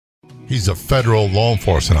He's a federal law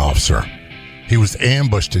enforcement officer. He was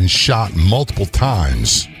ambushed and shot multiple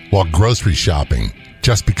times while grocery shopping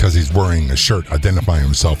just because he's wearing a shirt identifying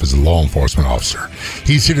himself as a law enforcement officer.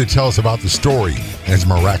 He's here to tell us about the story and his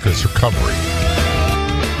miraculous recovery.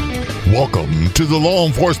 Welcome to the Law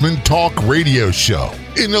Enforcement Talk Radio Show.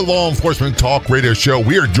 In the Law Enforcement Talk Radio Show,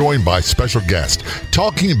 we are joined by special guests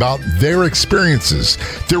talking about their experiences,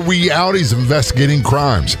 the realities of investigating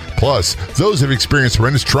crimes, plus those who have experienced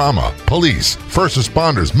horrendous trauma. Police, first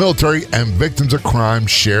responders, military, and victims of crime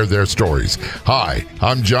share their stories. Hi,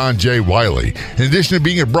 I'm John J. Wiley. In addition to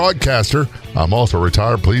being a broadcaster, I'm also a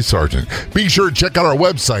retired police sergeant. Be sure to check out our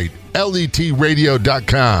website,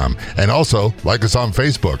 letradio.com, and also like us on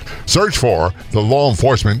Facebook. Search for the Law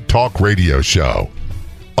Enforcement Talk Radio Show.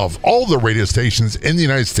 Of all the radio stations in the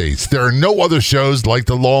United States, there are no other shows like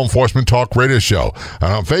the Law Enforcement Talk Radio Show.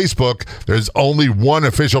 And on Facebook, there's only one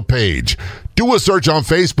official page. Do a search on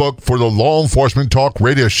Facebook for the Law Enforcement Talk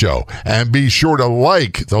Radio Show, and be sure to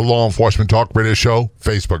like the Law Enforcement Talk Radio Show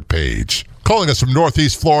Facebook page. Calling us from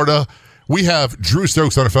Northeast Florida, we have Drew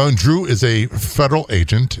Stokes on the phone. Drew is a federal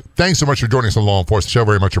agent. Thanks so much for joining us on the Law Enforcement Show.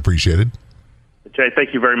 Very much appreciated. Jay,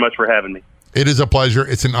 thank you very much for having me. It is a pleasure.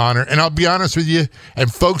 It's an honor. And I'll be honest with you,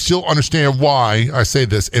 and folks, you'll understand why I say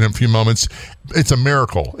this in a few moments. It's a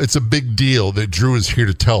miracle. It's a big deal that Drew is here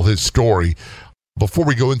to tell his story. Before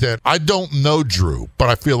we go into that, I don't know Drew, but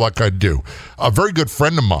I feel like I do. A very good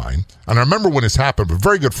friend of mine, and I remember when this happened, but a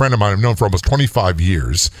very good friend of mine I've known for almost 25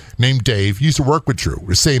 years, named Dave, used to work with Drew,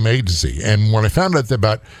 the same agency. And when I found out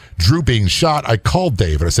about Drew being shot, I called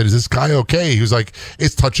Dave and I said, is this guy okay? He was like,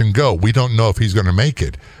 it's touch and go. We don't know if he's going to make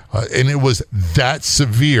it. And it was that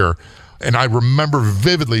severe. And I remember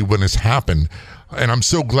vividly when this happened. And I'm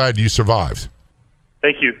so glad you survived.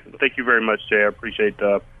 Thank you. Thank you very much, Jay. I appreciate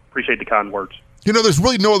the kind words. You know, there's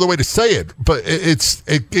really no other way to say it, but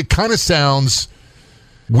it kind of sounds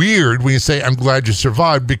weird when you say, I'm glad you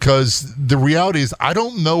survived, because the reality is I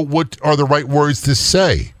don't know what are the right words to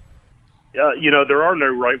say. There are no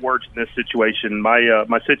right words in this situation.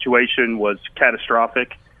 My situation was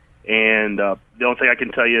catastrophic, and the only thing I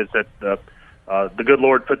can tell you is that the good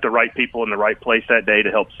Lord put the right people in the right place that day to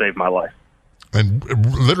help save my life. And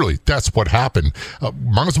literally, that's what happened.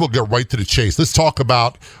 Might as well get right to the chase. Let's talk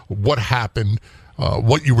about what happened,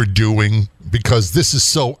 what you were doing, because this is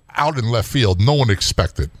so out in left field. No one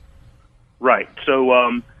expected. Right. So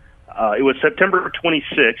it was September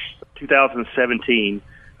 26th, 2017.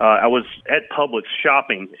 I was at Publix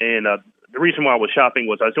shopping, and the reason why I was shopping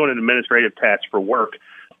was I was doing an administrative task for work.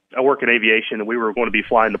 I work in aviation, and we were going to be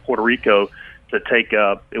flying to Puerto Rico to take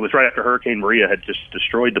it was right after Hurricane Maria had just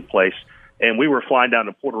destroyed the place. And we were flying down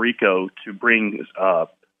to Puerto Rico to bring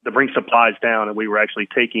supplies down, and we were actually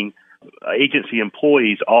taking agency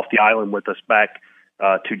employees off the island with us back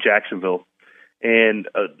to Jacksonville. And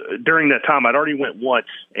during that time, I'd already went once,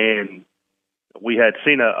 and we had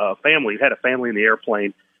seen a family. Had a family in the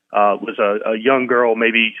airplane. It was a young girl,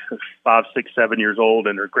 maybe 5, 6, 7 years old,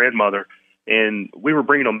 and her grandmother. And we were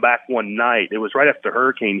bringing them back one night. It was right after the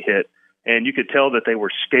hurricane hit. And you could tell that they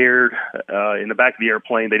were scared in the back of the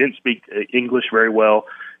airplane. They didn't speak English very well.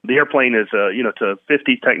 The airplane is, it's a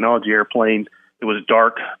 50 technology airplane. It was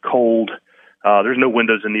dark, cold. There's no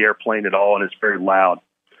windows in the airplane at all, and it's very loud.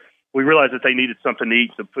 We realized that they needed something to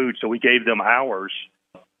eat, some food, so we gave them ours.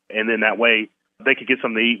 And then that way they could get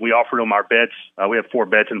something to eat. We offered them our beds. We have 4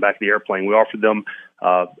 beds in the back of the airplane. We offered them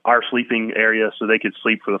our sleeping area so they could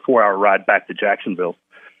sleep for the 4-hour ride back to Jacksonville.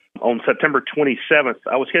 On September 27th,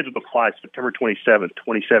 I was scheduled to fly September 27th,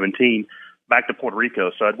 2017, back to Puerto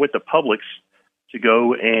Rico. So I went to Publix to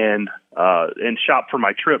go and shop for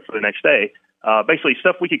my trip for the next day. Basically,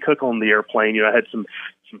 stuff we could cook on the airplane. I had some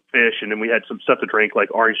fish, and then we had some stuff to drink,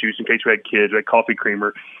 like orange juice in case we had kids. We had coffee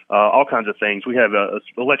creamer, all kinds of things. We have a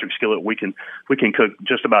electric skillet. We can cook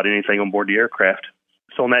just about anything on board the aircraft.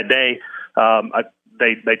 So on that day,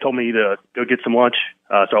 they told me to go get some lunch.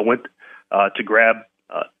 So I went to grab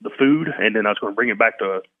the food, and then I was going to bring it back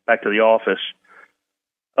to the office.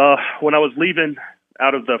 When I was leaving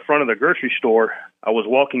out of the front of the grocery store, I was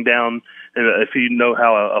walking down, and if you know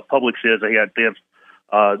how a Publix is, they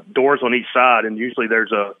have doors on each side, and usually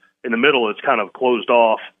in the middle it's kind of closed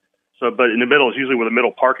off. So, but in the middle is usually where the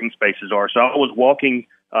middle parking spaces are. So I was walking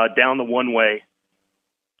down the one way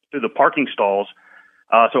through the parking stalls.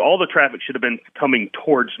 So all the traffic should have been coming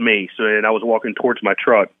towards me. So, and I was walking towards my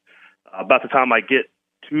truck. About the time I get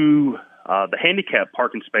to the handicap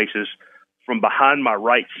parking spaces, from behind my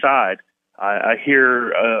right side, I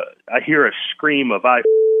hear a scream of "I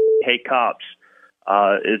hate cops."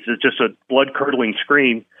 It's just a blood curdling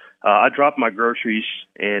scream. I dropped my groceries,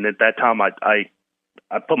 and at that time I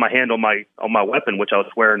I put my hand on my weapon, which I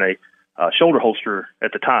was wearing a shoulder holster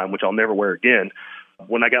at the time, which I'll never wear again.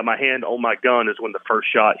 When I got my hand on my gun is when the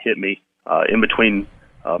first shot hit me in between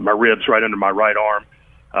my ribs, right under my right arm.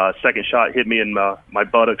 Second shot hit me in my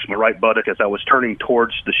buttocks, my right buttock, as I was turning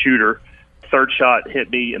towards the shooter. Third shot hit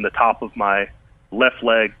me in the top of my left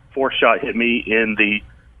leg. Fourth shot hit me in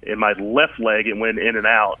my left leg and went in and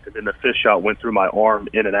out. And then the fifth shot went through my arm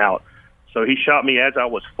in and out. So he shot me as I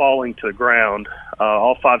was falling to the ground.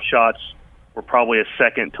 All 5 shots were probably a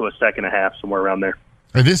second to a second and a half, somewhere around there.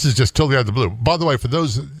 And this is just totally out of the blue. By the way, for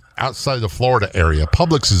those outside the Florida area,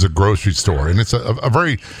 Publix is a grocery store, and it's a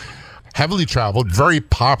very heavily traveled, very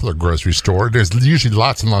popular grocery store. There's usually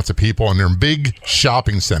lots and lots of people, and they're in big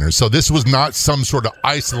shopping centers. So this was not some sort of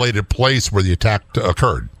isolated place where the attack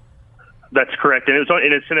occurred. That's correct, and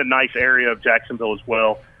it's in a nice area of Jacksonville as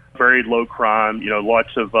well. Very low crime, lots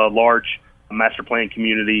of large master plan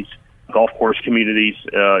communities, golf course communities.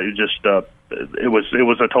 It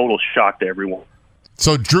was a total shock to everyone.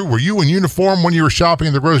 So, Drew, were you in uniform when you were shopping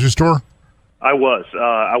in the grocery store? I was.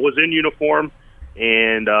 I was in uniform,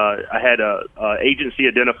 and I had a agency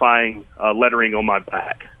identifying lettering on my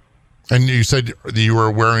back. And you said that you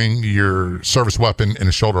were wearing your service weapon in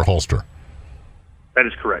a shoulder holster. That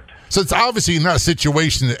is correct. So it's obviously not a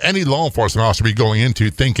situation that any law enforcement officer would be going into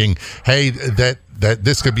thinking, hey, that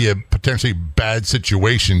this could be a potentially bad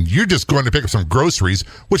situation. You're just going to pick up some groceries,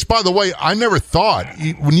 which, by the way, I never thought.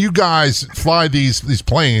 When you guys fly these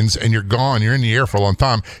planes and you're gone, you're in the air for a long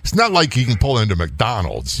time, it's not like you can pull into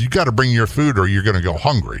McDonald's. You got to bring your food or you're going to go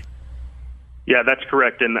hungry. Yeah, that's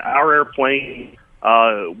correct. And our airplane,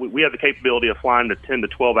 we have the capability of flying to 10 to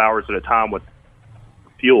 12 hours at a time with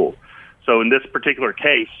fuel. So in this particular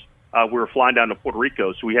case, we were flying down to Puerto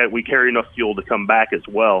Rico, so we carry enough fuel to come back as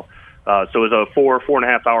well. So it was a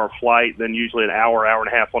 4.5 hour flight, then usually an hour and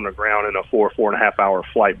a half on the ground, and a 4.5 hour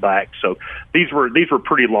flight back. So these were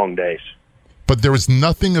pretty long days. But there was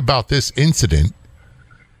nothing about this incident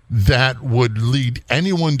that would lead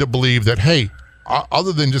anyone to believe that, hey,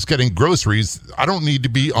 other than just getting groceries, I don't need to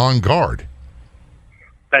be on guard.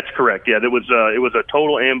 That's correct. Yeah, it was a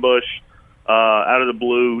total ambush. Out of the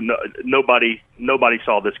blue, nobody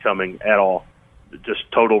saw this coming at all.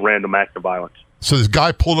 Just total random act of violence. So this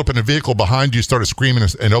guy pulled up in a vehicle behind you, started screaming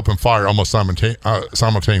and opened fire almost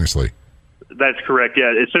simultaneously. That's correct.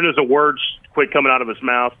 Yeah, as soon as the words quit coming out of his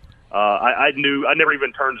mouth, I knew. I never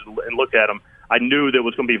even turned and looked at him. I knew there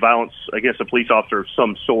was going to be violence against a police officer of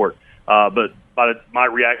some sort. But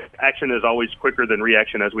my action is always quicker than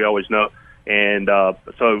reaction, as we always know. And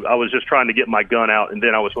so I was just trying to get my gun out, and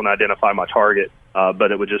then I was going to identify my target.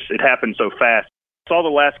 But it happened so fast. I saw the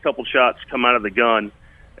last couple shots come out of the gun,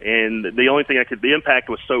 and the only thing the impact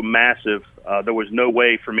was so massive, there was no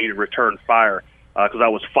way for me to return fire because I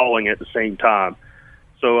was falling at the same time.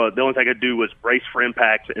 So the only thing I could do was brace for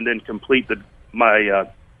impact and then complete my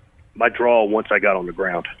draw once I got on the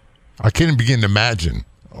ground. I can't even begin to imagine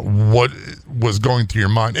what was going through your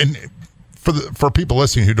mind. And for people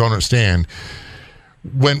listening who don't understand,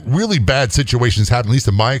 when really bad situations happen, at least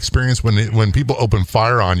in my experience, when people open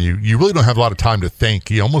fire on you, you really don't have a lot of time to think.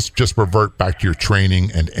 You almost just revert back to your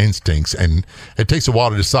training and instincts, and it takes a while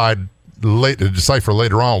to decipher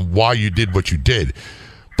later on why you did what you did.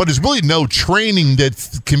 But there's really no training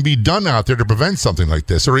that can be done out there to prevent something like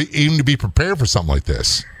this, or even to be prepared for something like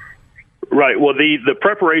this. Right. Well, the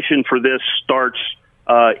preparation for this starts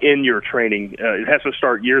in your training. It has to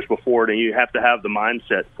start years before it, and you have to have the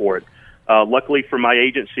mindset for it. Luckily for my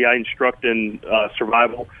agency, I instruct in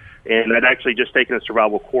survival, and I'd actually just taken a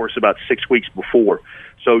survival course about 6 weeks before.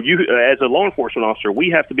 So as a law enforcement officer, we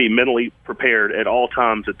have to be mentally prepared at all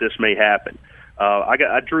times that this may happen.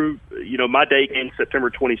 I drew, my day came September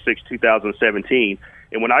 26, 2017,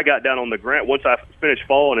 and when I got down on the ground, once I finished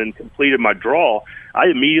falling and completed my draw, I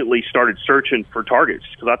immediately started searching for targets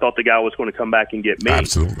because I thought the guy was going to come back and get me.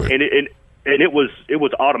 Absolutely. And it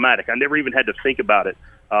was automatic. I never even had to think about it.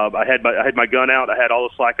 I had my gun out. I had all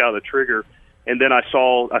the slack out of the trigger, and then I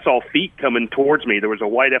saw feet coming towards me. There was a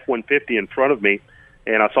white F-150 in front of me,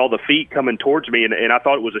 and I saw the feet coming towards me, and I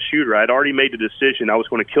thought it was a shooter. I had already made the decision I was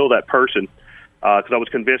going to kill that person because I was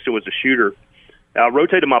convinced it was a shooter. I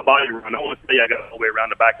rotated my body around. I want to say I got all the way around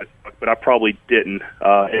the back of the truck, but I probably didn't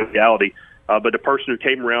in reality. But the person who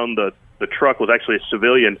came around the truck was actually a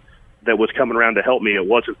civilian that was coming around to help me. It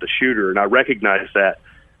wasn't the shooter, and I recognized that.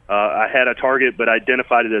 I had a target, but I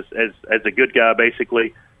identified it as a good guy,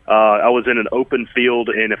 basically. I was in an open field,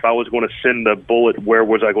 and if I was going to send the bullet, where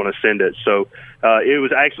was I going to send it? So it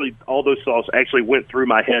was actually, all those thoughts actually went through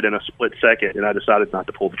my head in a split second, and I decided not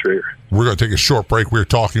to pull the trigger. We're going to take a short break. We're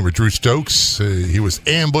talking with Drew Stokes. He was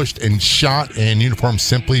ambushed and shot in uniform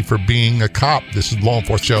simply for being a cop. This is Law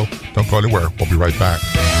Enforcement Show. Don't go anywhere. We'll be right back.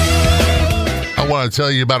 I want to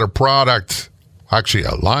tell you about a product, actually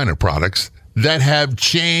a line of products, that have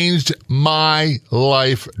changed my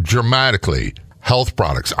life dramatically. Health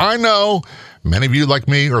products. I know many of you, like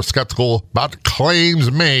me, are skeptical about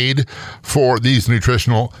claims made for these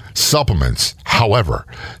nutritional supplements. However,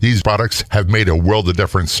 these products have made a world of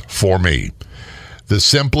difference for me. The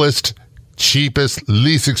simplest, cheapest,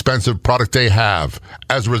 least expensive product they have.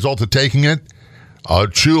 As a result of taking it, a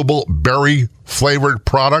chewable berry-flavored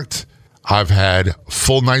product, I've had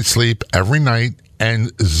full night's sleep every night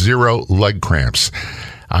and 0 leg cramps.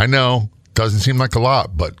 I know, doesn't seem like a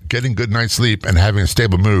lot, but getting good night's sleep and having a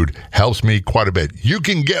stable mood helps me quite a bit. You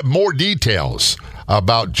can get more details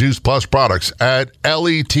about Juice Plus products at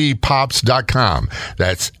letpops.com.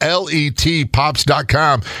 That's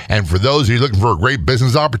letpops.com. And for those of you looking for a great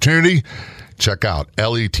business opportunity, check out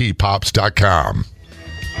letpops.com.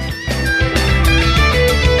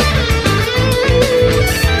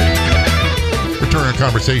 Return a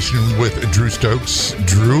conversation with Drew Stokes.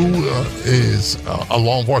 Drew is a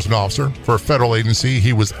law enforcement officer for a federal agency.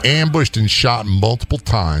 He was ambushed and shot multiple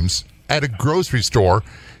times at a grocery store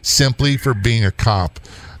simply for being a cop.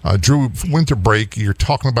 Drew, winter break, you're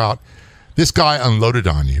talking about this guy unloaded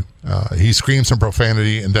on you. He screamed some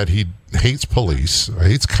profanity and that he hates police,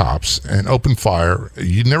 hates cops, and opened fire.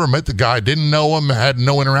 You never met the guy, didn't know him, had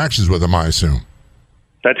no interactions with him, I assume.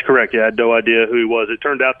 That's correct. Yeah, I had no idea who he was. It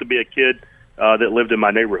turned out to be a kid that lived in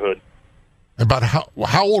my neighborhood. About how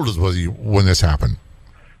old was he when this happened?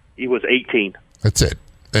 He was 18. That's it.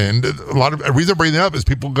 And a reason I bring that up is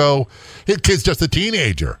people go, his kid's just a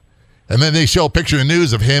teenager. And then they show a picture in the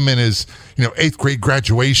news of him in his 8th grade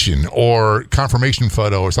graduation or confirmation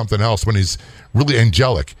photo or something else when he's really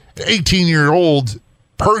angelic. An 18-year-old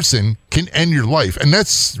person can end your life. And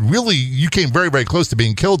that's really, you came very, very close to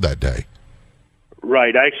being killed that day.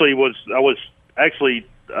 Right. I actually went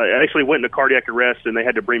into cardiac arrest, and they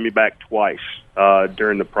had to bring me back twice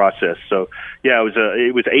during the process. So, yeah,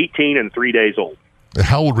 it was 18 and 3 days old.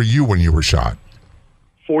 How old were you when you were shot?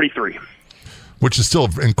 43. Which is still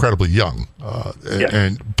incredibly young.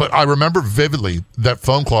 Yes. But I remember vividly that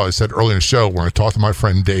phone call I said earlier in the show when I talked to my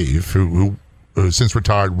friend Dave, who since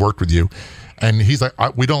retired, worked with you, and he's like,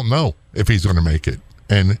 we don't know if he's going to make it.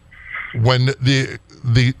 And when the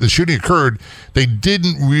shooting occurred, they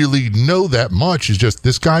didn't really know that much. It's just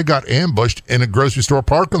this guy got ambushed in a grocery store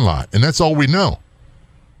parking lot, and that's all we know.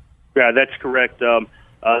 Yeah, that's correct. So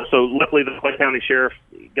luckily the Clay County Sheriff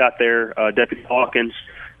got there, Deputy Hawkins.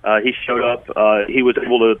 He showed up. He was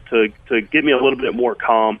able to get me a little bit more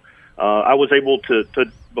calm. I was able to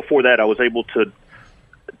before that, I was able to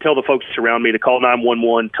tell the folks around me to call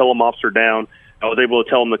 911, tell them officer down. I was able to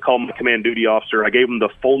tell them to call my command duty officer. I gave them the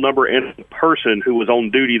full number and the person who was on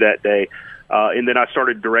duty that day. And then I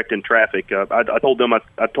started directing traffic. I told them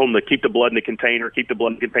to keep the blood in the container, keep the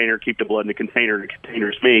blood in the container, keep the blood in the container. The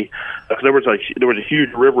container's me. Because there was a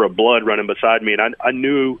huge river of blood running beside me, and I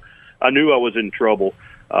knew I was in trouble.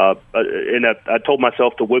 And I told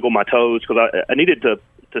myself to wiggle my toes because I needed to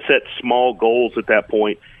set small goals at that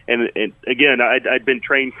point. And again, I'd been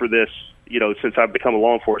trained for this, since I've become a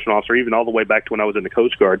law enforcement officer, even all the way back to when I was in the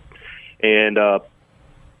Coast Guard. And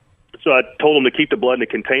so I told them to keep the blood in the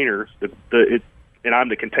container, and I'm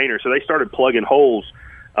the container. So they started plugging holes.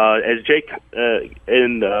 As Jake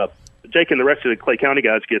and the rest of the Clay County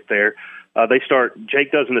guys get there,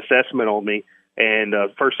 Jake does an assessment on me. And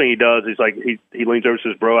first thing he does is he leans over and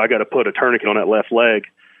says, "Bro, I got to put a tourniquet on that left leg."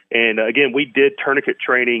 And again, we did tourniquet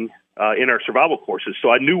training in our survival courses, so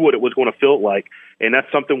I knew what it was going to feel like. And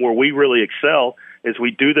that's something where we really excel is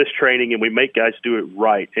we do this training and we make guys do it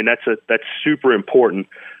right, and that's super important.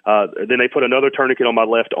 Then they put another tourniquet on my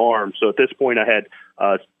left arm. So at this point, I had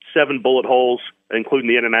 7 bullet holes, including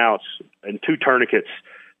the in and outs, and 2 tourniquets.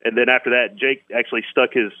 And then after that, Jake actually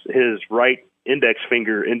stuck his right index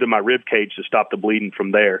finger into my rib cage to stop the bleeding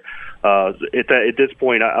from there. At this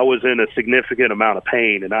point, I was in a significant amount of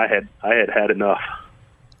pain, and I had enough.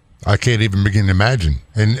 I can't even begin to imagine.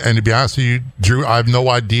 And to be honest with you, Drew, I have no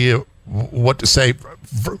idea what to say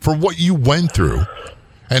for what you went through.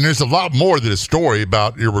 And there's a lot more to the story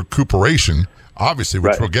about your recuperation, obviously,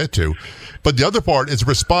 which we'll get to. But the other part is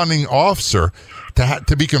responding officer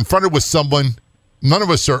to be confronted with someone. None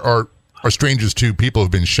of us are strangers to people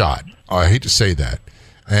who've been shot. I hate to say that.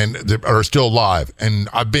 and they are still alive. And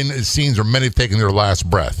I've been in scenes where many have taken their last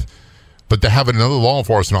breath. But to have another law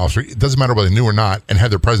enforcement officer, it doesn't matter whether they knew or not, and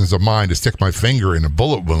had the presence of mind to stick my finger in a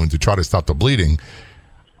bullet wound to try to stop the bleeding,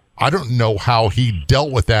 I don't know how he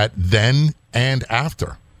dealt with that then and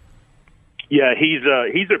after. Yeah, he's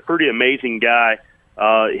a pretty amazing guy.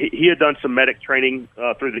 He had done some medic training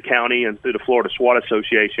through the county and through the Florida SWAT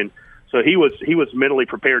Association, so he was mentally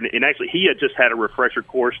prepared. And actually, he had just had a refresher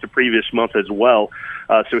course the previous month as well,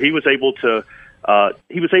 so he was able to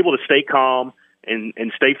stay calm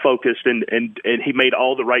and stay focused, and he made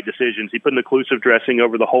all the right decisions. He put an occlusive dressing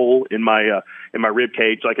over the hole in my rib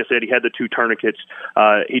cage. Like I said, he had the 2 tourniquets.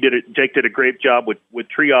 Jake did a great job with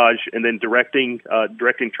triage and then directing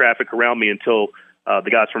traffic around me until the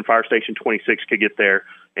guys from Fire Station 26 could get there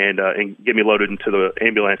and get me loaded into the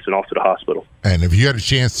ambulance and off to the hospital. And have you had a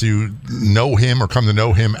chance to know him or come to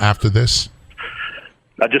know him after this?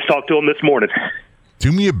 I just talked to him this morning.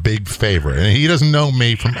 Do me a big favor, and he doesn't know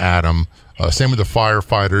me from Adam. Same with the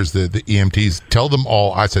firefighters, the EMTs. Tell them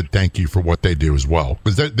all I said thank you for what they do as well,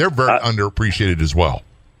 because they're very underappreciated as well.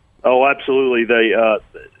 Oh, absolutely.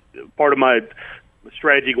 Part of my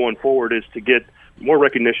strategy going forward is to get more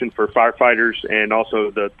recognition for firefighters and also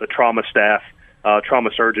the trauma staff, trauma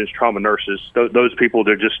surgeons, trauma nurses. Those people,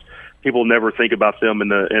 people never think about them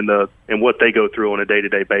and what they go through on a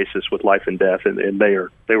day-to-day basis with life and death, and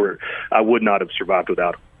they were. I would not have survived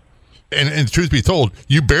without them. And truth be told,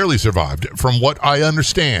 you barely survived. From what I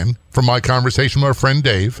understand from my conversation with our friend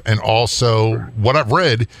Dave, and also what I've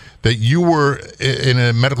read, that you were in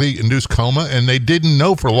a medically induced coma, and they didn't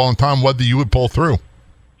know for a long time whether you would pull through.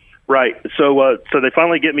 Right. So they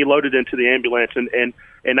finally get me loaded into the ambulance, and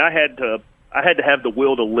I had to have the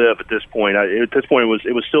will to live at this point. At this point,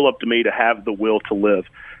 it was still up to me to have the will to live,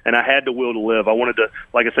 and I had the will to live. I wanted to,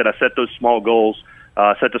 like I said, I set those small goals.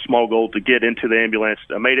 Set the small goal to get into the ambulance.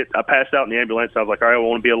 I made it. I passed out in the ambulance. I was like, all right, I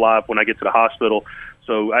want to be alive when I get to the hospital.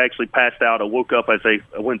 So I actually passed out. I woke up as I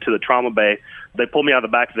went to the trauma bay. They pulled me out of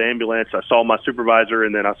the back of the ambulance. I saw my supervisor,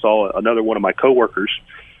 and then I saw another one of my coworkers.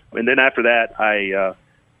 And then after that, I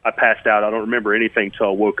passed out. I don't remember anything until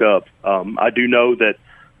I woke up. I do know that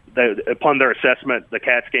upon their assessment, the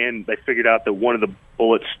CAT scan, they figured out that one of the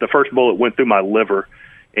bullets, the first bullet, went through my liver,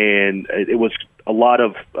 and it was a lot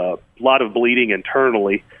of bleeding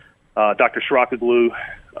internally. Dr. Srockaglou,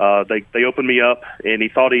 they opened me up, and he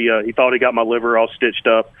thought he got my liver all stitched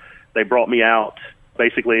up. They brought me out.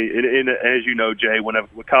 Basically, as you know, Jay, when a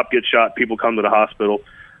cop gets shot, people come to the hospital.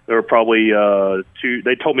 There were probably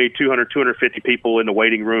they told me 250 people in the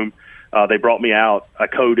waiting room. They brought me out. I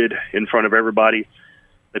coded in front of everybody.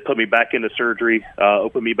 They put me back into surgery,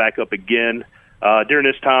 opened me back up again. During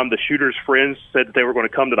this time, the shooter's friends said that they were going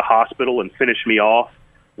to come to the hospital and finish me off,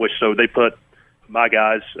 so they put my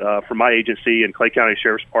guys from my agency and Clay County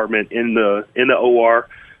Sheriff's Department in the OR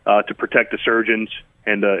to protect the surgeons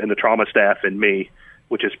and the trauma staff and me,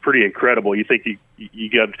 which is pretty incredible. You think you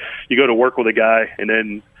go to work with a guy, and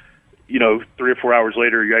then 3 or 4 hours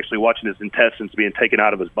later, you're actually watching his intestines being taken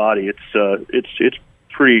out of his body. It's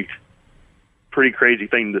pretty crazy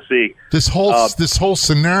thing to see. This whole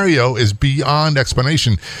scenario is beyond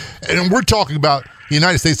explanation, and we're talking about the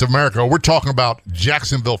United States of America. We're talking about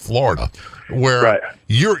Jacksonville, Florida, where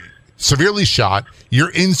you're severely shot,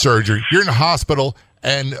 you're in surgery, you're in a hospital,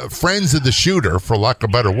 and friends of the shooter, for lack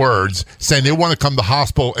of better words, saying they want to come to the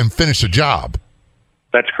hospital and finish the job.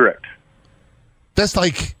 That's correct. That's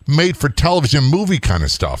like made for television movie kind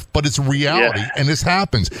of stuff, but it's reality, and this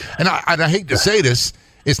happens. And I hate to say this.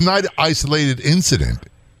 It's not an isolated incident.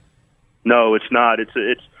 No, it's not.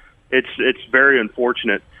 It's very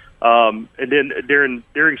unfortunate. And then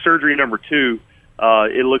during surgery number 2,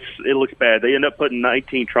 it looks bad. They end up putting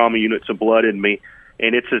 19 trauma units of blood in me,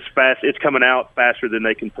 and it's coming out faster than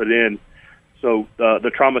they can put in. So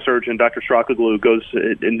the trauma surgeon, Dr. Srockaglou, goes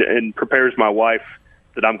and prepares my wife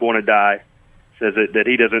that I'm going to die. Says that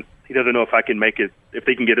he doesn't know if I can make it, if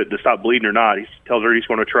he can get it to stop bleeding or not. He tells her he's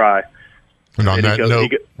going to try. And on that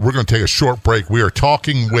note, we're going to take a short break. We are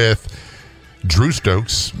talking with Drew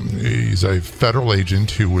Stokes. He's a federal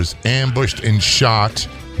agent who was ambushed and shot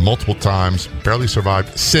multiple times, barely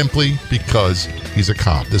survived, simply because he's a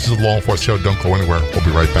cop. This is a Law Enforcement Show. Don't go anywhere. We'll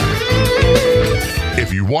be right back.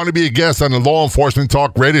 If you want to be a guest on the Law Enforcement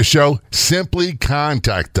Talk Radio Show, simply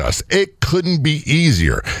contact us. It couldn't be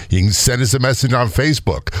easier. You can send us a message on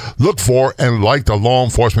Facebook. Look for and like the Law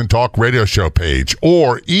Enforcement Talk Radio Show page,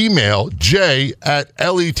 or email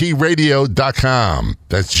jay@letradio.com.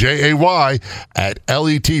 That's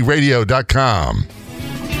JAY@letradio.com.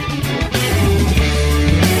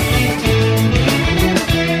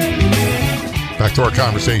 Back to our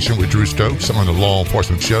conversation with Drew Stokes on the Law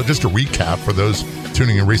Enforcement Show. Just a recap for those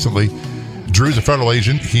tuning in recently. Drew's a federal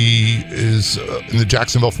agent. He is in the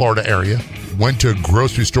Jacksonville, Florida area. Went to a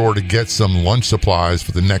grocery store to get some lunch supplies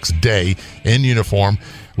for the next day in uniform.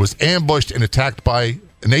 Was ambushed and attacked by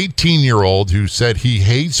an 18-year-old who said he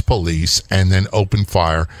hates police and then opened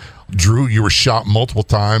fire. Drew, you were shot multiple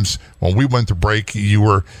times. When we went to break, you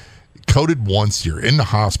were coded once. You're in the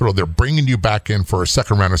hospital. They're bringing you back in for a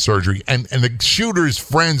second round of surgery. And the shooter's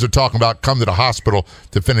friends are talking about come to the hospital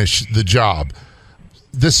to finish the job.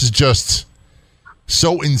 This is just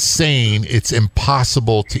so insane. It's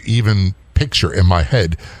impossible to even picture in my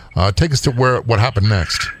head. Take us to what happened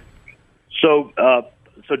next. So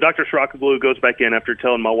Dr. Srakaglou goes back in after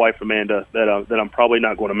telling my wife, Amanda, that I'm probably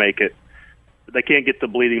not going to make it. They can't get the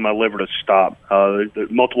bleeding in my liver to stop.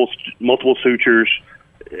 Multiple sutures.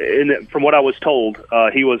 And from what I was told,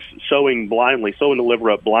 he was sewing the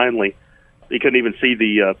liver up blindly. He couldn't even see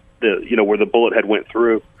the where the bullet had went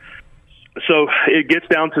through. So it gets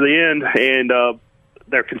down to the end, and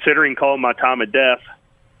they're considering calling my time of death.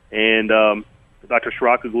 And Dr.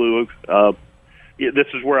 Srakaglou, this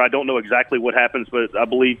is where I don't know exactly what happens, but I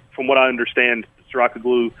believe, from what I understand,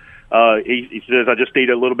 Srakaglou, he says I just need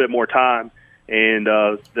a little bit more time, and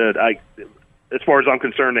as far as I'm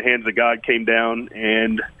concerned, the hands of God came down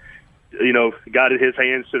and, guided his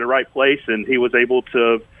hands to the right place, and he was able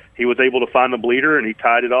to find the bleeder, and he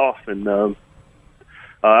tied it off. And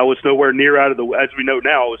I was nowhere near out of the, as we know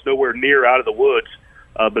now, I was nowhere near out of the woods,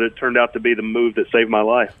 but it turned out to be the move that saved my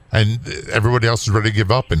life. And everybody else was ready to give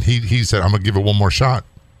up, and he said, "I'm going to give it one more shot."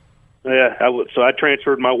 Yeah, so I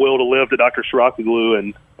transferred my will to live to Dr. Srakaglou,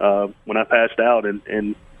 and when I passed out,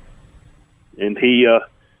 and he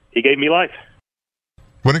gave me life.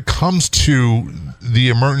 When it comes to the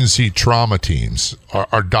emergency trauma teams,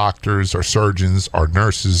 our doctors, our surgeons, our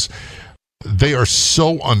nurses, they are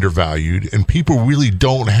so undervalued, and people really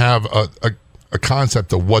don't have a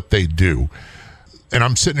concept of what they do. And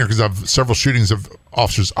I'm sitting here because I've several shootings of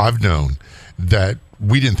officers I've known that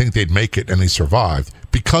we didn't think they'd make it, and they survived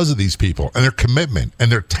because of these people and their commitment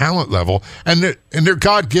and their talent level and their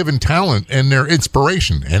God-given talent and their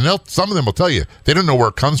inspiration. And some of them will tell you they don't know where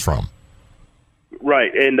it comes from.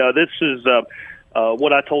 Right, and this is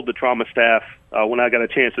what I told the trauma staff when I got a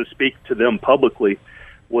chance to speak to them publicly,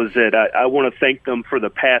 was that I want to thank them for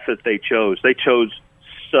the path that they chose. They chose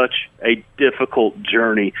such a difficult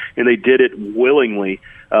journey, and they did it willingly.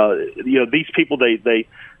 These people, they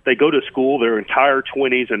go to school their entire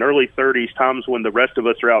 20s and early 30s, times when the rest of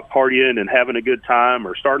us are out partying and having a good time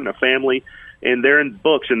or starting a family, and they're in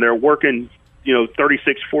books and they're working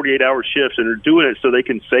 36, 48-hour shifts, and they're doing it so they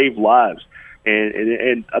can save lives. And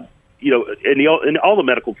in all the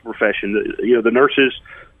medical profession, the nurses,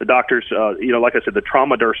 the doctors, like I said, the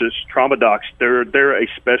trauma nurses, trauma docs, they're a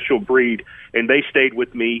special breed, and they stayed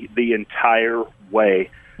with me the entire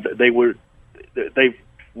way.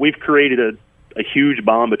 We've created a huge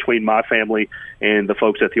bond between my family and the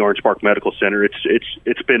folks at the Orange Park Medical Center.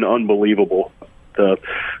 It's been unbelievable,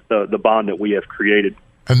 the bond that we have created.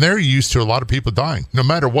 And they're used to a lot of people dying, no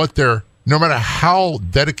matter how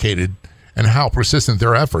dedicated and how persistent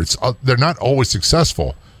their efforts, they're not always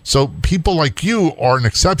successful. So people like you are an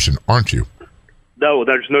exception, aren't you? No,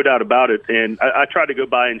 there's no doubt about it. And I try to go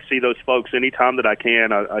by and see those folks anytime that I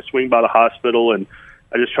can. I swing by the hospital, and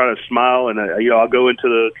I just try to smile, and I'll go into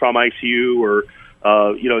the trauma ICU, or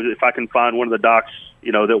if I can find one of the docs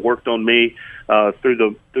that worked on me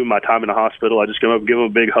through my time in the hospital, I just go up and give them a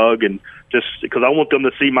big hug, and just because I want them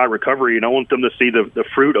to see my recovery, and I want them to see the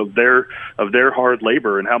fruit of their hard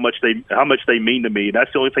labor and how much they mean to me. And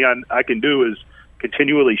that's the only thing I can do is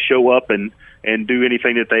continually show up and do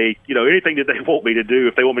anything that they want me to do.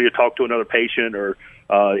 If they want me to talk to another patient or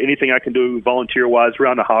anything I can do volunteer wise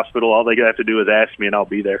around the hospital, all they have to do is ask me, and I'll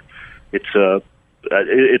be there. It's the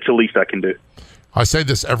least I can do. I say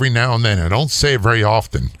this every now and then. I don't say it very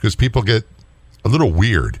often because people get a little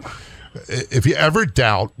weird. If you ever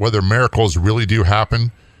doubt whether miracles really do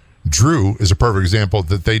happen, Drew is a perfect example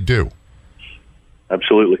that they do.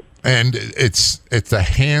 Absolutely. And it's the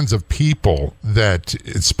hands of people that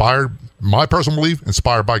inspired, my personal belief,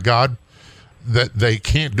 inspired by God, that they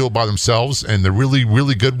can't do it by themselves. And the really,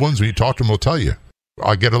 really good ones, when you talk to them, will tell you.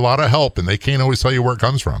 I get a lot of help, and they can't always tell you where it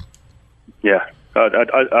comes from. Yeah.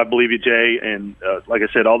 I believe you, Jay, and like I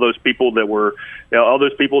said, all those people that were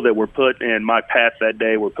put in my path that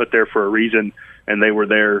day were put there for a reason, and they were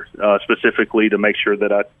there specifically to make sure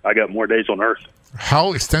that I got more days on Earth.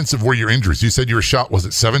 How extensive were your injuries? You said you were shot, was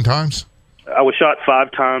it 7 times? I was shot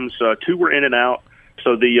 5 times. 2 were in and out.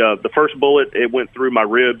 So the first bullet, it went through my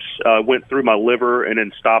ribs, went through my liver, and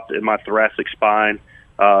then stopped in my thoracic spine.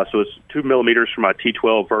 So it's 2 millimeters from my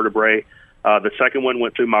T12 vertebrae. The second one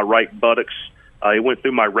went through my right buttocks. It went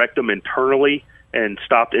through my rectum internally and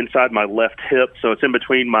stopped inside my left hip. So it's in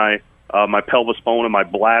between my pelvis bone and my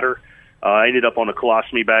bladder. I ended up on a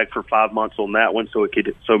colostomy bag for 5 months on that one, so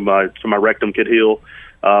my rectum could heal.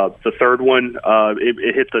 The third one,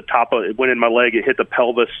 it hit the top of, it went in my leg, it hit the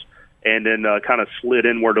pelvis, and then kind of slid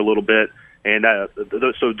inward a little bit. And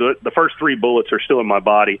so the first 3 bullets are still in my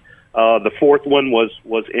body. The fourth one was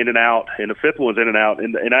in and out, and the fifth one was in and out.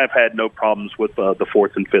 And I've had no problems with the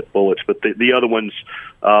fourth and fifth bullets, but the other ones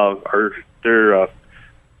they're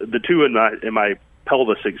the two in my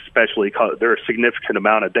pelvis especially. They're a significant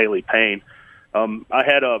amount of daily pain. I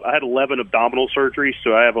had 11 abdominal surgeries,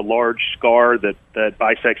 so I have a large scar that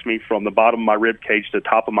bisects me from the bottom of my rib cage to the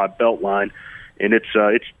top of my belt line, and it's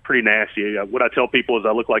pretty nasty. What I tell people is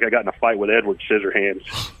I look like I got in a fight with Edward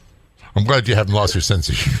Scissorhands. I'm glad you haven't lost your sense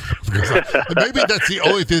of humor. Because maybe that's the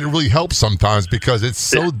only thing that really helps sometimes, because it's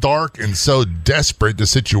so dark and so desperate, the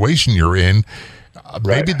situation you're in.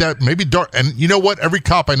 Right. Maybe dark. And you know what? Every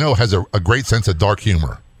cop I know has a great sense of dark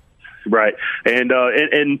humor. Right.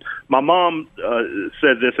 And my mom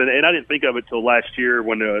said this, and I didn't think of it till last year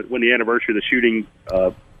when the anniversary of the shooting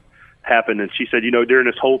happened. And she said, during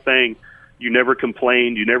this whole thing, you never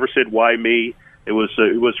complained. You never said, why me? It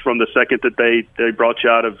was from the second that they brought you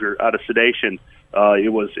out of sedation.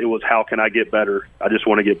 It was how can I get better? I just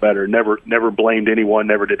want to get better. Never blamed anyone.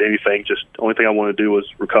 Never did anything. Just the only thing I want to do was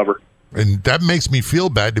recover. And that makes me feel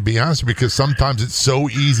bad, to be honest, because sometimes it's so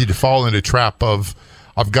easy to fall into the trap of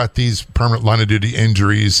I've got these permanent line of duty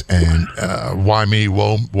injuries, and why me?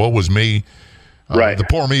 Woe was me. Right. The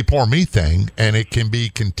poor me thing, and it can be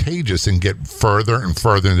contagious and get further and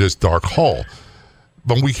further into this dark hole.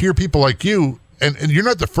 When we hear people like you. And you're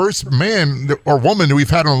not the first man or woman that we've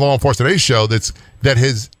had on the Law Enforcement Today show that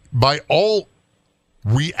has, by all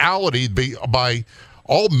reality, by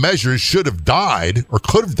all measures, should have died or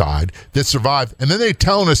could have died, that survived. And then they're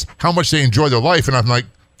telling us how much they enjoy their life, and I'm like,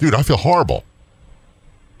 dude, I feel horrible.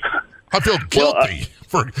 I feel guilty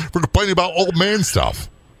for complaining about old man stuff.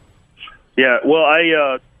 Yeah, well,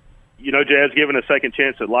 Jazz, given a second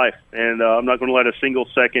chance at life, and I'm not going to let a single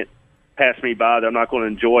second pass me by that I'm not going to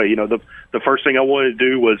enjoy. The first thing I wanted to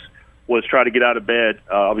do was try to get out of bed.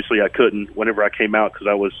 Obviously, I couldn't whenever I came out because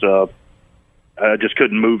I just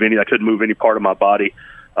couldn't move any. I couldn't move any part of my body.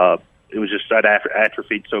 It was just I'd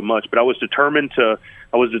atrophied so much. But I was determined to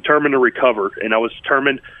recover, and I was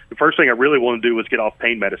determined. The first thing I really wanted to do was get off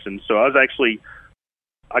pain medicine. So I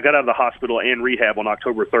got out of the hospital and rehab on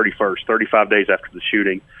October 31st, 35 days after the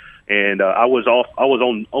shooting. And I was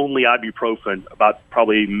on only ibuprofen about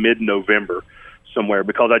probably mid-November somewhere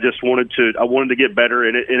because I wanted to get better,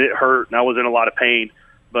 and it hurt, and I was in a lot of pain.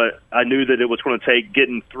 But I knew that it was going to take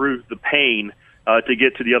getting through the pain to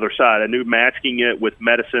get to the other side. I knew masking it with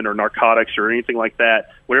medicine or narcotics or anything like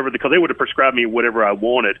that, because they would have prescribed me whatever I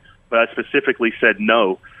wanted, but I specifically said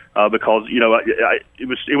no. Because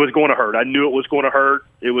it was going to hurt. I knew it was going to hurt.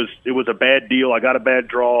 It was a bad deal. I got a bad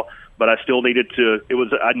draw, but I still needed to.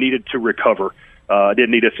 I needed to recover. I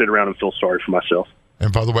didn't need to sit around and feel sorry for myself.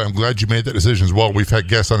 And by the way, I'm glad you made that decision as well. We've had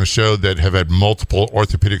guests on the show that have had multiple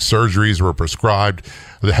orthopedic surgeries, were prescribed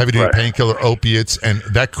the heavy-duty painkiller opiates, and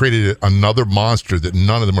that created another monster that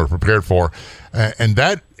none of them were prepared for. And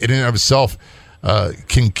that, in and of itself,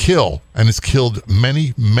 can kill, and it's killed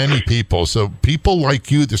many, many people. So people like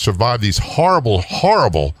you that survive these horrible,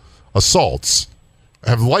 horrible assaults,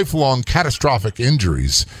 have lifelong catastrophic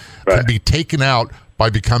injuries, can be taken out by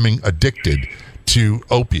becoming addicted to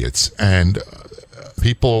opiates. And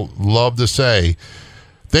people love to say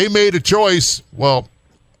they made a choice. Well,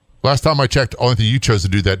 last time I checked, the only thing you chose to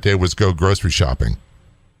do that day was go grocery shopping.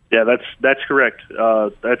 Yeah, that's correct.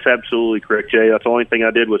 That's absolutely correct, Jay. That's the only thing I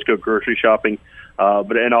did was go grocery shopping,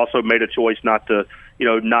 and also made a choice not to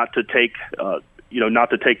take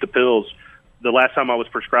the pills. The last time I was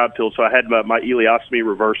prescribed pills, so I had my ileostomy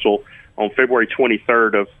reversal on February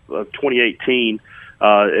 23rd of 2018,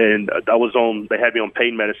 and they had me on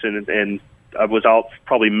pain medicine, and I was off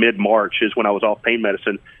probably mid-March is when I was off pain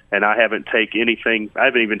medicine, and I haven't taken anything. I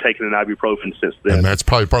haven't even taken an ibuprofen since then. And that's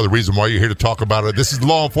probably part of the reason why you're here to talk about it. This is the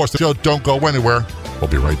Law Enforcement Show. Don't go anywhere. We'll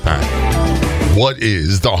be right back. What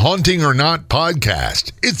is the Haunting or Not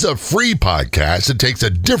podcast? It's a free podcast that takes a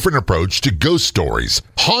different approach to ghost stories,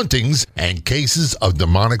 hauntings, and cases of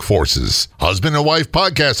demonic forces. Husband and wife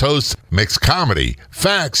podcast hosts mix comedy,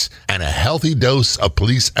 facts, and a healthy dose of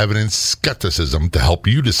police evidence skepticism to help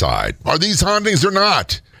you decide, are these hauntings or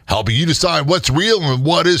not? Helping you decide what's real and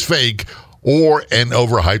what is fake. or an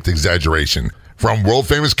overhyped exaggeration. From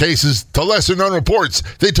world-famous cases to lesser-known reports,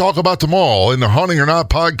 they talk about them all in the Haunting or Not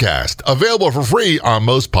podcast, available for free on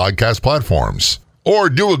most podcast platforms. Or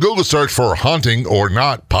do a Google search for Haunting or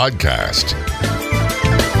Not podcast.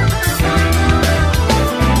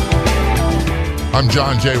 I'm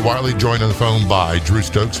John J. Wiley, joined on the phone by Drew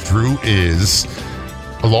Stokes. Drew is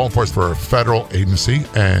a law enforcement for a federal agency,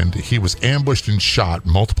 and he was ambushed and shot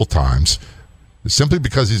multiple times simply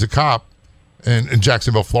because he's a cop in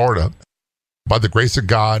Jacksonville, Florida. By the grace of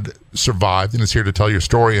God, survived and is here to tell your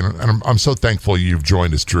story. And I'm so thankful you've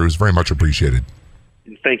joined us, Drew. It's very much appreciated.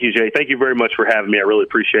 Thank you, Jay. Thank you very much for having me. I really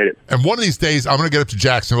appreciate it. And one of these days, I'm going to get up to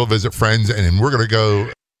Jacksonville, visit friends, and we're going to go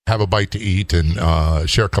have a bite to eat and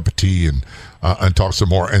share a cup of tea and talk some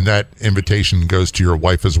more. And that invitation goes to your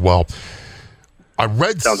wife as well. I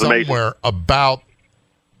read somewhere about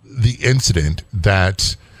the incident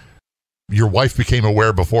that your wife became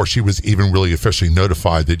aware before she was even really officially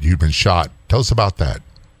notified that you'd been shot. Tell us about that.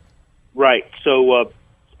 Right. So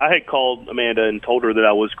I had called Amanda and told her that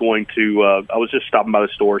I was going to, I was just stopping by the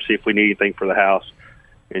store, see if we need anything for the house.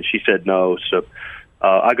 And she said no. So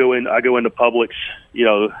I go into Publix,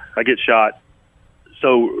 I get shot.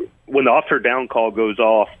 So when the officer down call goes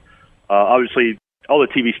off, obviously all the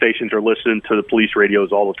TV stations are listening to the police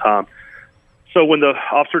radios all the time. So when the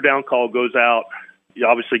officer down call goes out, it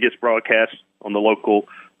obviously gets broadcast on the local,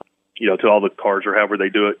 to all the cars or however they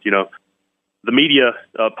do it. The media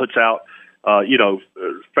puts out,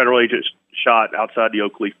 federal agent shot outside the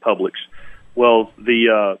Oakleaf Publix. Well,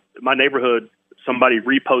 my neighborhood, somebody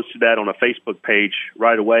reposted that on a Facebook page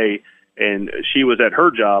right away, and she was at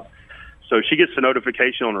her job. So she gets the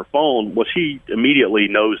notification on her phone. Well, she immediately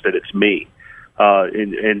knows that it's me.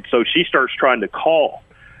 And so she starts trying to call.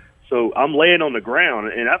 So I'm laying on the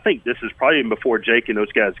ground, and I think this is probably even before Jake and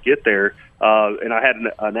those guys get there. And I had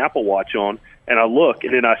an Apple Watch on, and I look,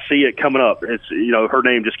 and then I see it coming up. It's her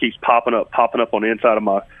name just keeps popping up on the inside of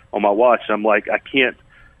my watch. And I'm like, I can't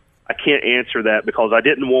answer that because I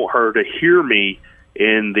didn't want her to hear me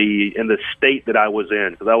in the state that I was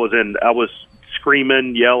in, because I was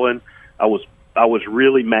screaming, yelling. I was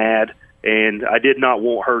really mad, and I did not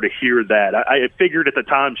want her to hear that. I figured at the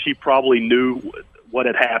time she probably knew what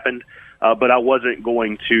had happened, but I wasn't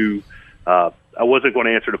going to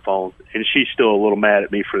answer the phone, and she's still a little mad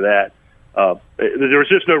at me for that. There was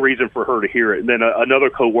just no reason for her to hear it. And then another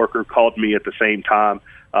coworker called me at the same time,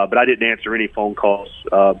 but I didn't answer any phone calls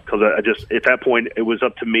because I just, at that point, it was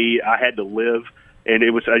up to me. I had to live, and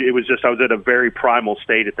it was just, I was at a very primal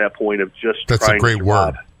state at that point of just That's trying a great to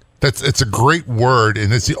survive. word. It's a great word,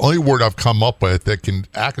 and it's the only word I've come up with that can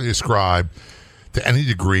accurately describe to any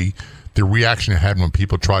degree the reaction I had when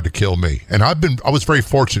people tried to kill me. And I was very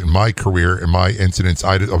fortunate in my career, in my incidents.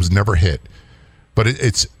 I was never hit, but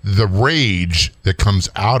it's the rage that comes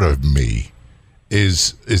out of me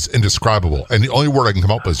is indescribable. And the only word I can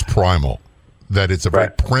come up with is primal. That it's a very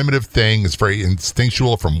primitive thing. It's very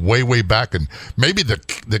instinctual from way back, and maybe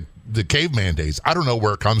the caveman days. I don't know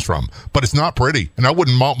where it comes from, but it's not pretty. And I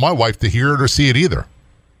wouldn't want my wife to hear it or see it either.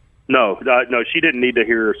 No, she didn't need to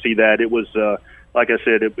hear or see that. It was. Like I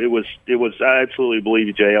said, it was. I absolutely believe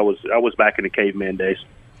you, Jay. I was back in the caveman days.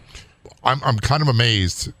 I'm kind of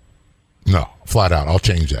amazed. No, flat out, I'll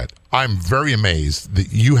change that. I'm very amazed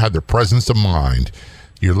that you had the presence of mind.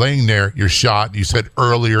 You're laying there, you're shot. You said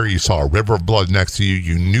earlier you saw a river of blood next to you.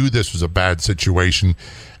 You knew this was a bad situation,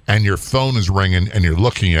 and your phone is ringing, and you're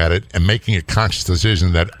looking at it and making a conscious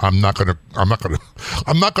decision that I'm not going to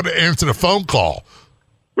answer the phone call.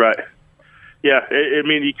 Right. Yeah.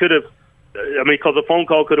 You could have. Because the phone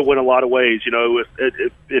call could have went a lot of ways. If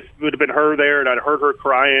it would have been her there and I'd heard her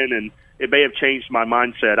crying, and it may have changed my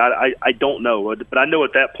mindset. I don't know. But I know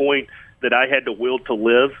at that point that I had the will to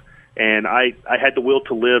live, and I had the will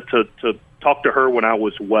to live to talk to her when I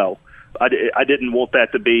was well. I didn't want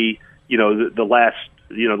that to be, the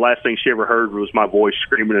last thing she ever heard was my voice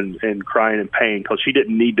screaming and crying in pain, because she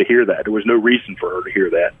didn't need to hear that. There was no reason for her to hear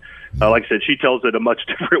that. Like I said, she tells it a much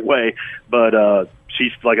different way, but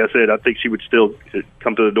she's, like I said, I think she would still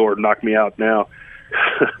come to the door and knock me out now.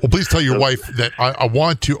 Well, please tell your wife that I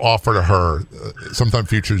want to offer to her sometime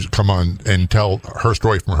future to come on and tell her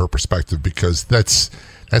story from her perspective, because that's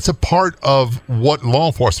a part of what law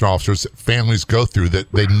enforcement officers' families go through, that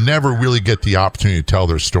they never really get the opportunity to tell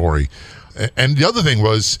their story. And the other thing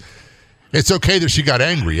was, it's okay that she got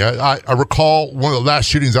angry. I recall one of the last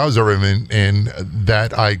shootings I was ever in, and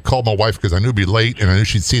that I called my wife because I knew it'd be late, and I knew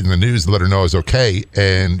she'd see it in the news and let her know I was okay,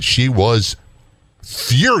 and she was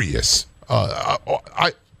furious.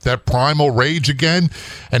 That primal rage again,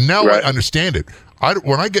 and now I understand it.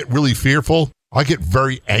 When I get really fearful, I get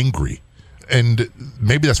very angry. And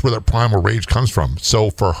maybe that's where that primal rage comes from. So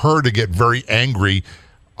for her to get very angry,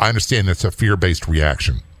 I understand that's a fear-based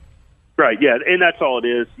reaction. Right, yeah, and that's all it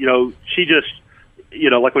is. She just,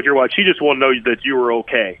 like with your wife, she just wanted to know that you were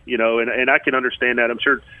okay, and I can understand that. I'm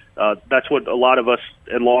sure that's what a lot of us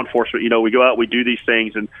in law enforcement, we go out, we do these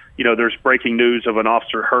things, and, there's breaking news of an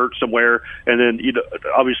officer hurt somewhere, and then,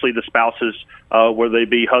 obviously the spouses, whether they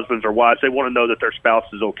be husbands or wives, they want to know that their spouse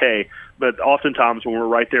is okay. But oftentimes when we're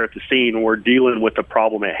right there at the scene and we're dealing with the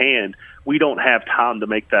problem at hand, we don't have time to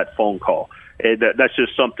make that phone call. And that's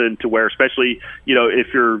just something to where, especially,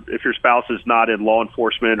 if your spouse is not in law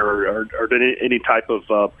enforcement or any type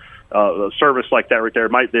of service like that right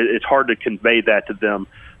there, it's hard to convey that to them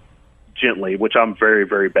gently, which I'm very,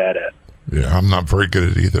 very bad at. Yeah, I'm not very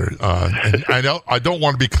good at it either. And I don't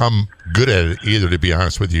want to become good at it either, to be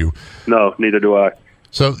honest with you. No, neither do I.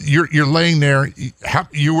 So you're laying there.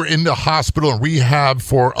 You were in the hospital and rehab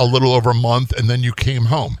for a little over a month, and then you came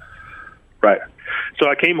home. Right. So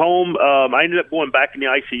I came home. I ended up going back in the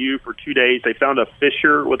ICU for 2 days. They found a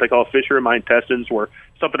fissure, what they call a fissure in my intestines, where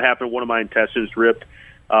something happened. One of my intestines ripped.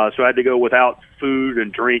 So I had to go without food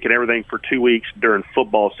and drink and everything for 2 weeks during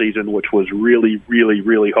football season, which was really, really,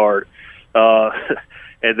 really hard.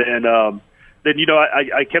 And then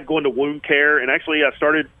I kept going to wound care, and actually I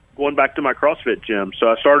started going back to my CrossFit gym. So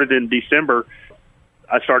I started in December.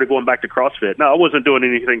 I started going back to CrossFit. Now, I wasn't doing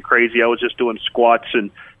anything crazy. I was just doing squats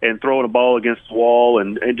and throwing a ball against the wall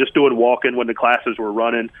and just doing walking when the classes were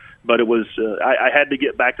running. But it was I had to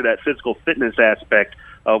get back to that physical fitness aspect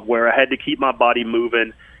of where I had to keep my body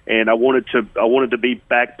moving, and I wanted to be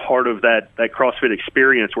back part of that CrossFit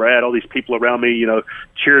experience where I had all these people around me,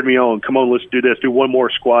 cheering me on. Come on, let's do this. Do one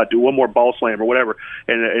more squat. Do one more ball slam or whatever.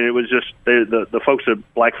 And it was just the folks at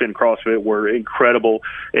Blackfin CrossFit were incredible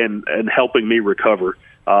in helping me recover.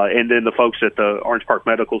 And then the folks at the Orange Park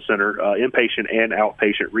Medical Center, inpatient and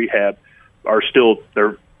outpatient rehab, are still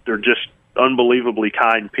they're just unbelievably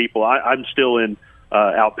kind people. I'm still in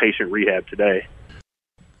outpatient rehab today.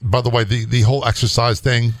 By the way, the whole exercise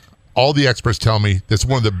thing, all the experts tell me that's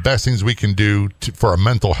one of the best things we can do for our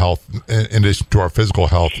mental health in addition to our physical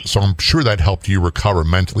health. So I'm sure that helped you recover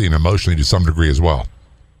mentally and emotionally to some degree as well.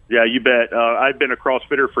 Yeah, you bet. I've been a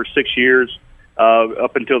CrossFitter for 6 years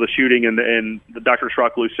up until the shooting, and Dr.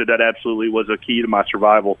 Shrockley said that absolutely was a key to my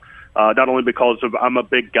survival, not only because I'm a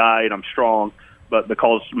big guy and I'm strong, but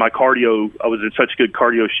because my cardio, I was in such good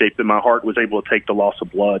cardio shape that my heart was able to take the loss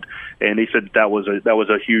of blood. And he said that was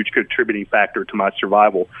a huge contributing factor to my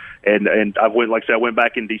survival. And I went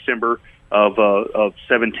back in December of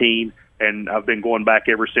 17, and I've been going back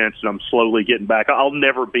ever since, and I'm slowly getting back. I'll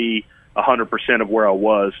never be 100% of where I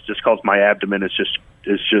was just because my abdomen is just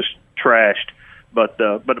trashed. But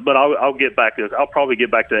I'll get back to. I'll probably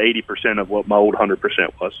get back to 80% of what my old 100%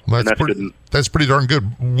 was. Well, that's pretty darn good.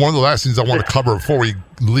 One of the last things I want to cover before we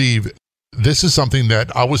leave. This is something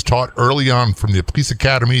that I was taught early on from the police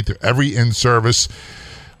academy to every in-service,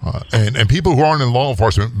 and people who aren't in law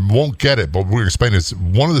enforcement won't get it. But we're going to explain this.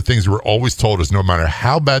 One of the things we're always told is no matter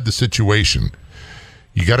how bad the situation,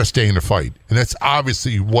 you got to stay in the fight, and that's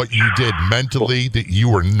obviously what you did mentally. That you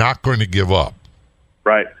were not going to give up.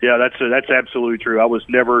 Right. Yeah, that's absolutely true. I was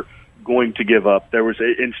never going to give up. There was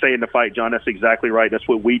in stay in the fight, John. That's exactly right. That's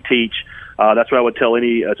what we teach. That's what I would tell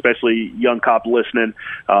any, especially young cop listening,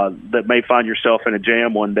 that may find yourself in a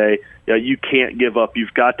jam one day. You can't give up.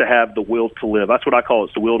 You've got to have the will to live. That's what I call it.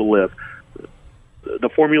 It's the will to live. The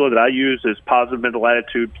formula that I use is positive mental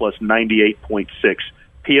attitude plus 98.6.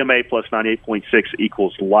 PMA plus 98.6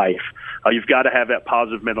 equals life. You've got to have that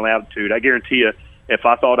positive mental attitude. I guarantee you, if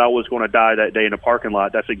I thought I was going to die that day in a parking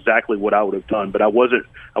lot, that's exactly what I would have done. But I wasn't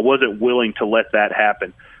willing to let that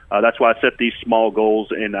happen. That's why I set these small goals,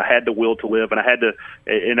 and I had the will to live, and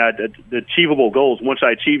the achievable goals. Once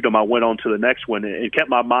I achieved them, I went on to the next one, and it kept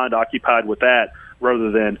my mind occupied with that rather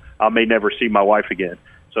than I may never see my wife again.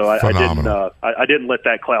 So I didn't let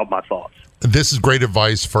that cloud my thoughts. This is great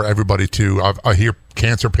advice for everybody too. I hear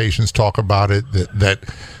cancer patients talk about it that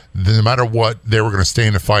no matter what, they were going to stay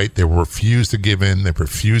in the fight. They refused to give in. They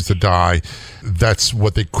refused to die. That's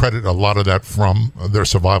what they credit a lot of that from, their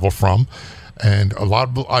survival from. And a lot,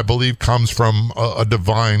 I believe, comes from a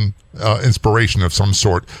divine inspiration of some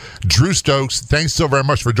sort. Drew Stokes, thanks so very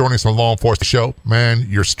much for joining us on Law Enforcement Show. Man,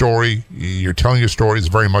 your story, you're telling your story is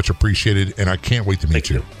very much appreciated, and I can't wait to meet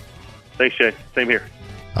you. Thanks, Jay. Same here.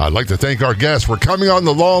 I'd like to thank our guests for coming on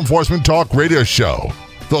the Law Enforcement Talk Radio Show.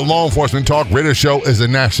 The Law Enforcement Talk Radio Show is a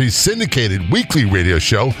nationally syndicated weekly radio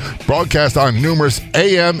show broadcast on numerous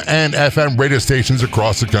AM and FM radio stations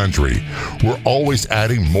across the country. We're always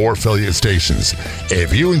adding more affiliate stations.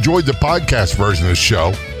 If you enjoyed the podcast version of the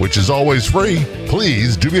show, which is always free,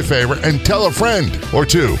 please do me a favor and tell a friend or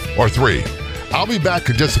two or three. I'll be back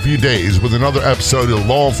in just a few days with another episode of the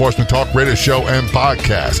Law Enforcement Talk Radio Show and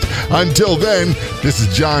Podcast. Until then, this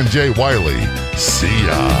is John J. Wiley. See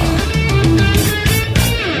ya.